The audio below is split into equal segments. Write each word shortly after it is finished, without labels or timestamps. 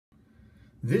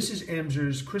This is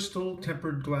Amzer's Crystal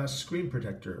Tempered Glass Screen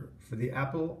Protector for the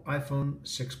Apple iPhone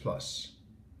 6 Plus.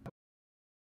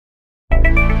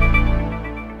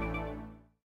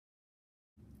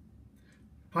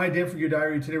 Hi, Dan from Your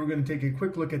Diary. Today we're going to take a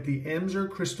quick look at the Amzer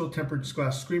Crystal Tempered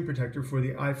Glass Screen Protector for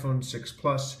the iPhone 6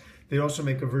 Plus. They also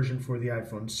make a version for the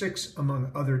iPhone 6,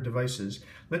 among other devices.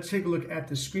 Let's take a look at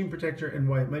the screen protector and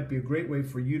why it might be a great way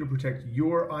for you to protect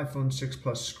your iPhone 6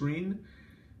 Plus screen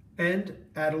and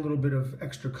add a little bit of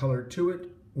extra color to it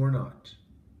or not.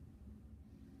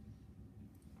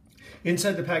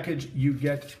 Inside the package, you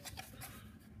get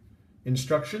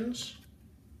instructions.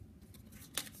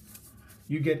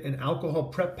 You get an alcohol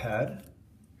prep pad.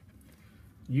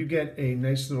 You get a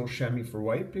nice little chamois for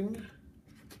wiping.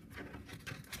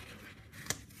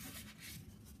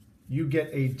 You get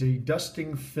a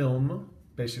dedusting film.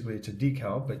 Basically, it's a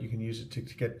decal, but you can use it to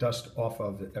get dust off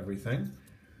of everything.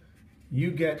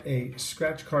 You get a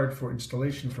scratch card for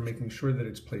installation for making sure that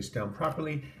it's placed down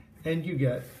properly, and you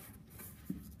get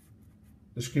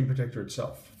the screen protector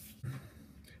itself.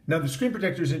 Now, the screen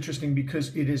protector is interesting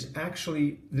because it is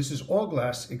actually, this is all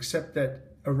glass except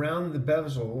that around the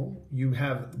bezel you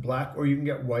have black, or you can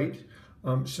get white,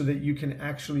 so that you can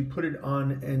actually put it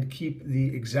on and keep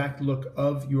the exact look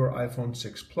of your iPhone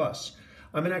 6 Plus.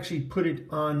 I'm going to actually put it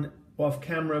on off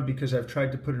camera because I've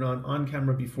tried to put it on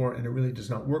camera before and it really does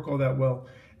not work all that well.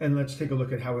 And let's take a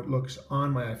look at how it looks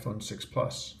on my iPhone 6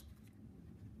 Plus.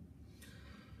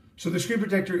 So the screen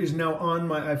protector is now on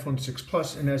my iPhone 6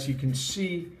 Plus, and as you can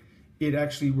see, it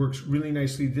actually works really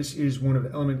nicely. This is one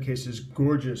of Element Case's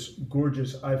gorgeous,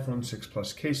 gorgeous iPhone 6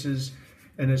 Plus cases.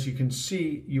 And as you can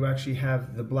see, you actually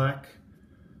have the black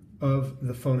of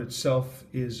the phone itself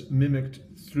is mimicked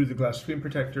through the glass screen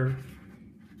protector.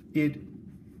 It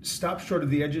stops short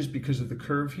of the edges because of the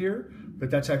curve here,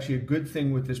 but that's actually a good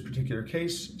thing with this particular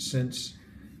case since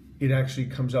it actually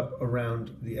comes up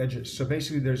around the edges. So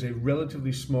basically there's a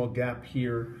relatively small gap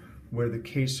here where the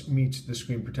case meets the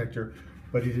screen protector,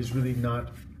 but it is really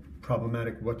not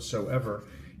problematic whatsoever.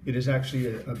 It is actually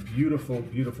a beautiful,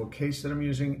 beautiful case that I'm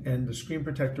using, and the screen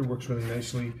protector works really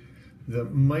nicely. The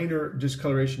minor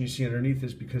discoloration you see underneath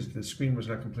is because the screen was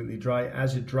not completely dry.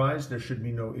 As it dries, there should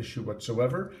be no issue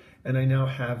whatsoever. And I now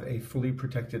have a fully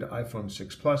protected iPhone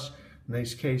 6 Plus.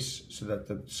 Nice case so that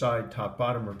the side, top,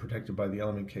 bottom are protected by the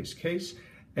Element case.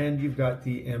 And you've got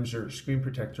the Amzer screen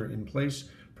protector in place,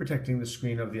 protecting the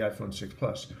screen of the iPhone 6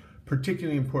 Plus.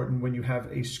 Particularly important when you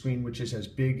have a screen which is as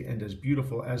big and as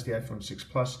beautiful as the iPhone 6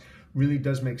 Plus. Really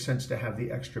does make sense to have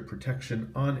the extra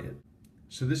protection on it.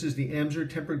 So this is the Amzer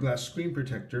Tempered Glass Screen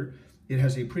Protector. It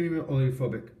has a premium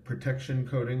oleophobic protection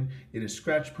coating. It is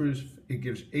scratch proof. It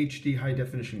gives HD high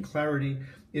definition clarity.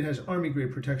 It has army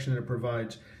grade protection that it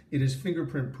provides. It is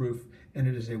fingerprint proof, and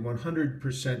it is a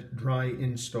 100% dry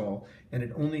install, and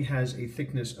it only has a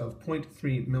thickness of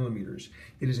 0.3 millimeters.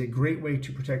 It is a great way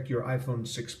to protect your iPhone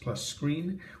 6 Plus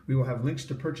screen. We will have links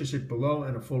to purchase it below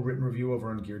and a full written review over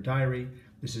on Gear Diary.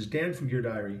 This is Dan from Gear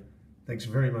Diary. Thanks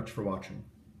very much for watching.